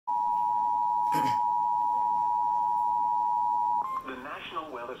The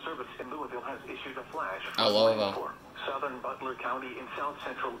National Weather Service in Louisville has issued a flash Louisville. for southern Butler County in south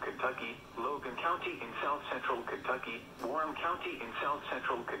central Kentucky, Logan County in south central Kentucky, Warren County in south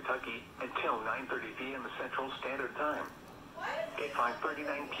central Kentucky until 9:30 p.m. Central Standard Time. At 5:39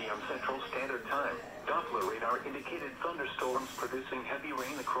 p.m. Central Standard Time, Doppler radar indicated thunderstorms producing heavy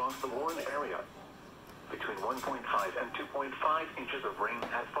rain across the Warren area. Between 1.5 and 2.5 inches of rain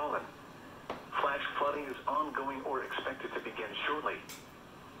have fallen. Flash flooding is ongoing or expected to begin shortly.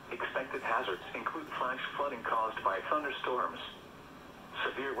 Expected hazards include flash flooding caused by thunderstorms.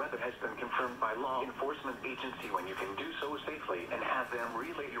 Severe weather has been confirmed by law enforcement agency when you can do so safely and have them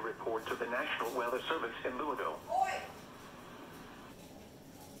relay your report to the National Weather Service in Louisville.